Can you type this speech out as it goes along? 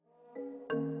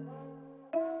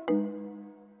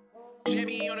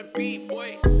Jimmy on a beat,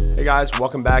 boy. Hey guys,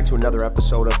 welcome back to another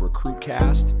episode of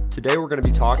RecruitCast. Today we're going to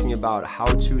be talking about how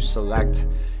to select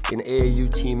an AAU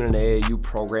team and an AAU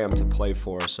program to play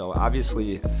for. So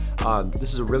obviously,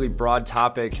 this is a really broad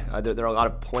topic. There are a lot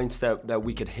of points that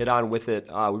we could hit on with it.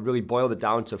 We really boiled it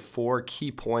down to 4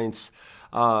 key points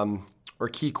or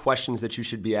key questions that you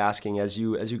should be asking as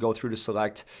you go through to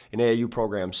select an AAU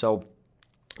program. So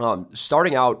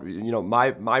starting out,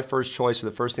 my first choice, or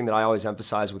the first thing that I always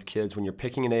emphasize with kids when you're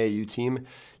picking an AAU team,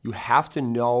 you have to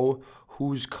know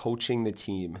who's coaching the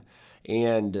team,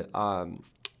 and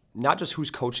not just who's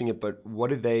coaching it, but what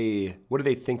do they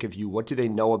think of you? What do they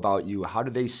know about you? How do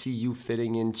they see you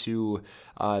fitting into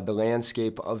the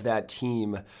landscape of that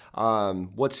team?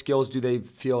 What skills do they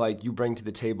feel like you bring to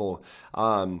the table?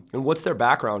 And what's their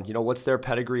background? What's their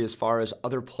pedigree as far as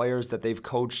other players that they've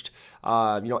coached,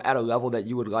 at a level that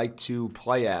you would like to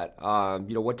play at?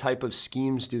 What type of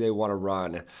schemes do they want to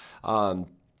run?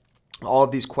 All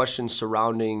of these questions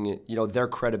surrounding, their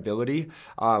credibility,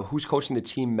 who's coaching the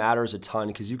team matters a ton,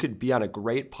 because you could be on a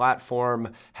great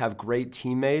platform, have great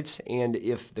teammates, and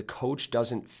if the coach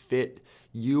doesn't fit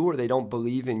you, or they don't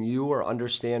believe in you or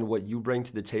understand what you bring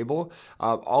to the table,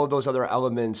 all of those other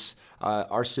elements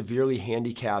are severely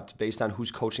handicapped based on who's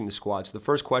coaching the squad. So the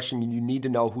first question, you need to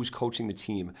know who's coaching the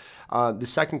team. The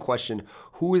second question,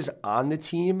 who is on the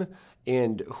team,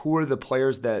 and who are the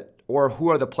players that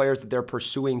they're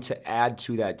pursuing to add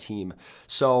to that team.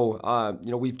 So,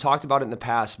 we've talked about it in the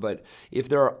past, but if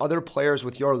there are other players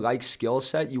with your like skill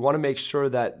set, you want to make sure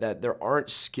that there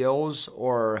aren't skills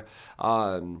or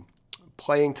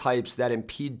playing types that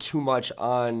impede too much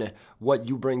on what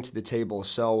you bring to the table.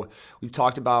 So we've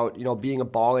talked about, being a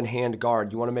ball in hand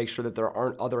guard. You want to make sure that there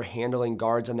aren't other handling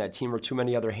guards on that team, or too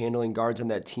many other handling guards on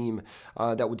that team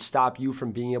that would stop you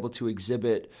from being able to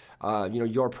exhibit,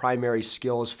 your primary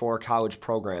skills for college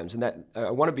programs. And that, I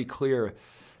want to be clear,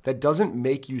 that doesn't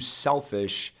make you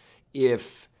selfish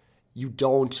if you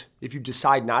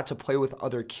decide not to play with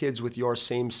other kids with your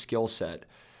same skill set.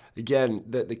 Again,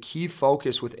 the key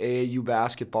focus with AAU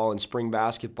basketball and spring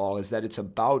basketball is that it's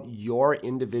about your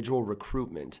individual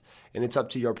recruitment, and it's up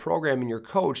to your program and your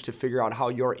coach to figure out how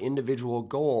your individual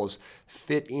goals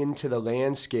fit into the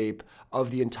landscape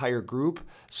of the entire group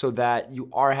so that you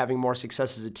are having more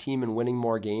success as a team and winning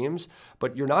more games.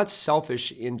 But you're not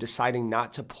selfish in deciding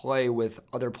not to play with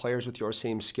other players with your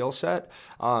same skill set.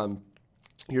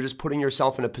 You're just putting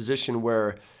yourself in a position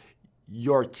where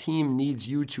your team needs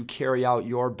you to carry out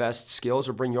your best skills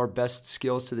or bring your best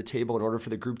skills to the table in order for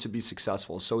the group to be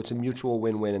successful. So it's a mutual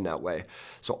win-win in that way.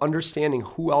 So understanding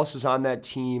who else is on that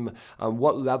team,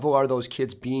 what level are those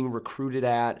kids being recruited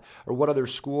at, or what other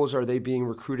schools are they being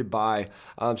recruited by,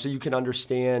 so you can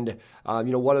understand,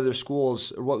 what other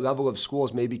schools or what level of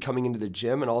schools may be coming into the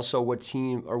gym, and also what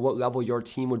team or what level your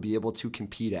team would be able to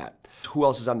compete at. Who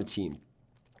else is on the team?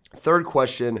 Third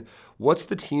question, what's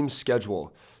the team's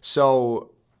schedule?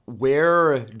 So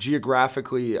where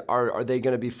geographically are they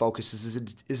going to be focused? Is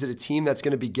it a team that's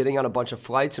going to be getting on a bunch of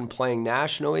flights and playing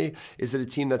nationally? Is it a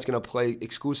team that's going to play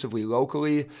exclusively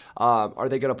locally? Are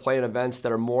they going to play in events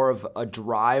that are more of a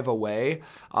drive away?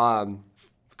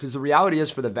 Because the reality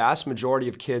is, for the vast majority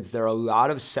of kids, there are a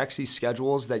lot of sexy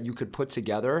schedules that you could put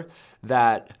together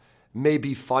that may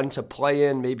be fun to play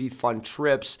in, maybe fun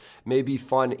trips, maybe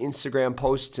fun Instagram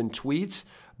posts and tweets.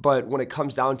 But when it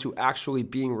comes down to actually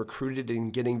being recruited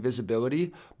and getting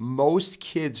visibility, most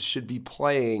kids should be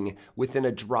playing within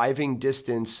a driving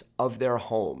distance of their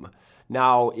home.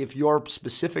 Now, if you're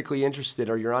specifically interested,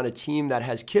 or you're on a team that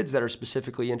has kids that are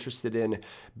specifically interested in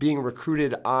being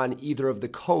recruited on either of the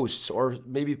coasts, or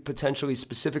maybe potentially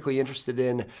specifically interested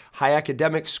in high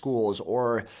academic schools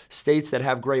or states that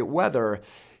have great weather,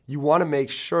 you want to make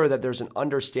sure that there's an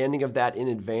understanding of that in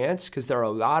advance, because there are a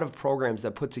lot of programs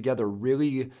that put together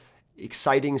really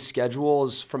exciting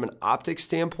schedules from an optics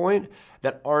standpoint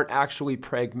that aren't actually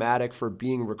pragmatic for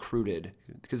being recruited.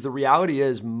 Because the reality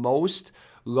is, most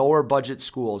lower budget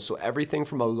schools, so everything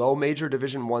from a low major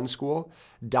Division I school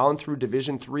down through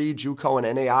Division III, JUCO,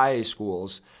 and NAIA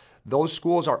schools, those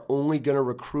schools are only going to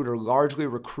recruit, or largely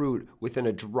recruit, within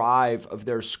a drive of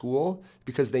their school,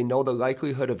 because they know the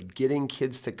likelihood of getting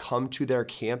kids to come to their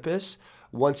campus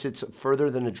once it's further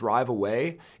than a drive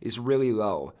away is really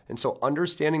low. And so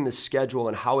understanding the schedule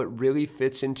and how it really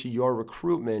fits into your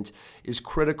recruitment is a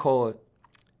critical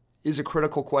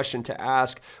question to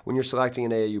ask when you're selecting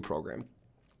an AAU program.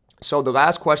 So the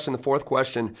last question, the fourth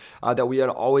question that we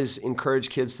always encourage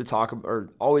kids to talk about, or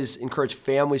always encourage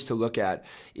families to look at,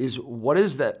 is what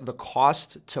is the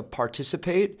cost to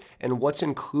participate and what's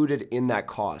included in that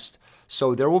cost.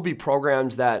 So there will be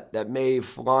programs that may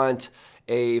flaunt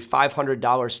a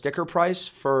 $500 sticker price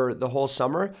for the whole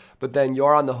summer, but then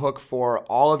you're on the hook for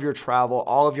all of your travel,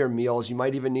 all of your meals. You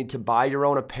might even need to buy your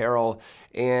own apparel,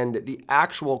 and the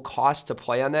actual cost to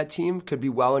play on that team could be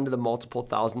well into the multiple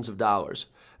thousands of dollars.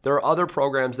 There are other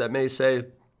programs that may say,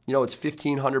 it's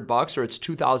 $1,500 or it's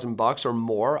 $2,000 or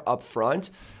more up front,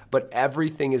 but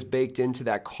everything is baked into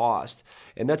that cost.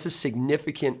 And that's a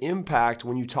significant impact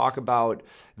when you talk about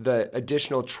the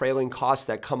additional trailing costs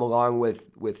that come along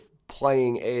with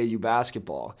playing AAU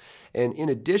basketball. And in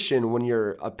addition, when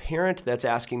you're a parent that's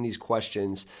asking these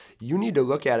questions, you need to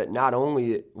look at it not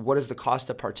only what is the cost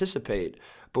to participate,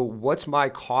 but what's my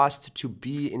cost to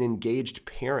be an engaged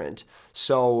parent.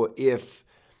 So if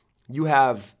you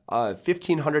have a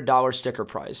 $1,500 sticker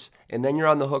price, and then you're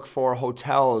on the hook for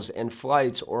hotels and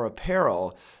flights or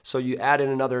apparel. So you add in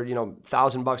another,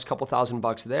 $1,000, couple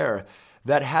 $1,000 there.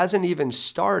 That hasn't even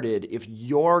started if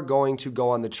you're going to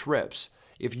go on the trips,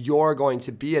 if you're going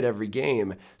to be at every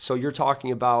game. So you're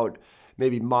talking about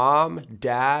maybe mom,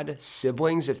 dad,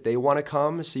 siblings, if they want to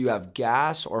come. So you have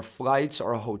gas or flights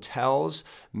or hotels,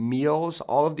 meals,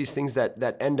 all of these things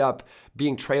that end up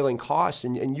being trailing costs.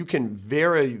 And you can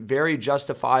very, very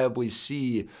justifiably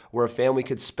see where a family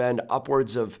could spend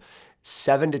upwards of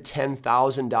 $7,000 to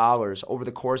 $10,000 over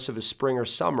the course of a spring or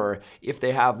summer if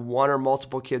they have one or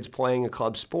multiple kids playing a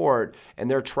club sport and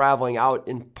they're traveling out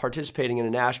and participating in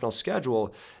a national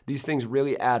schedule. These things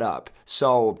really add up.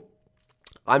 So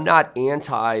I'm not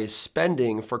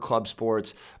anti-spending for club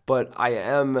sports, but I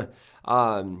am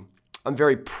I'm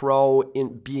very pro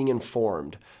in being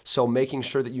informed. So making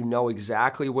sure that you know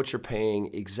exactly what you're paying,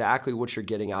 exactly what you're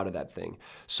getting out of that thing.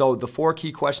 So the 4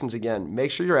 key questions, again, make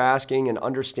sure you're asking and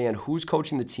understand who's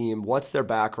coaching the team, what's their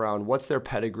background, what's their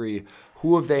pedigree,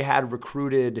 who have they had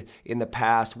recruited in the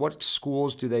past, what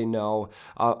schools do they know,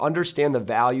 understand the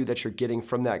value that you're getting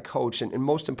from that coach, and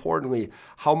most importantly,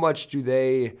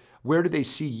 where do they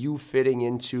see you fitting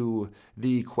into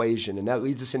the equation? And that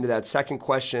leads us into that second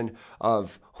question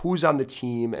of who's on the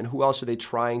team and who else are they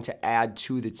trying to add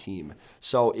to the team.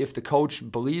 So if the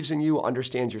coach believes in you,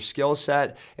 understands your skill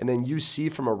set, and then you see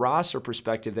from a roster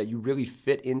perspective that you really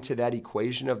fit into that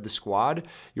equation of the squad,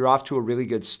 you're off to a really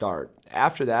good start.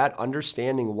 After that,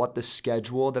 understanding what the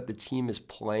schedule that the team is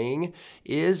playing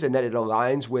is and that it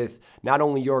aligns with not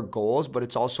only your goals, but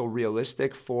it's also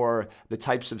realistic for the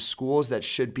types of schools that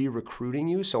should be recruiting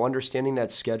you. So understanding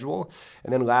that schedule.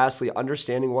 And then lastly,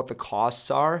 understanding what the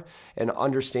costs are and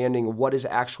understanding what is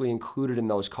actually included in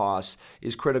those costs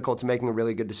is critical to making a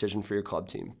really good decision for your club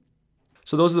team.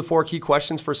 So those are the 4 key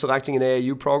questions for selecting an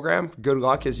AAU program. Good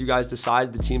luck as you guys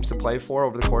decide the teams to play for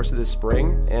over the course of this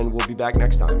spring, and we'll be back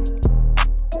next time.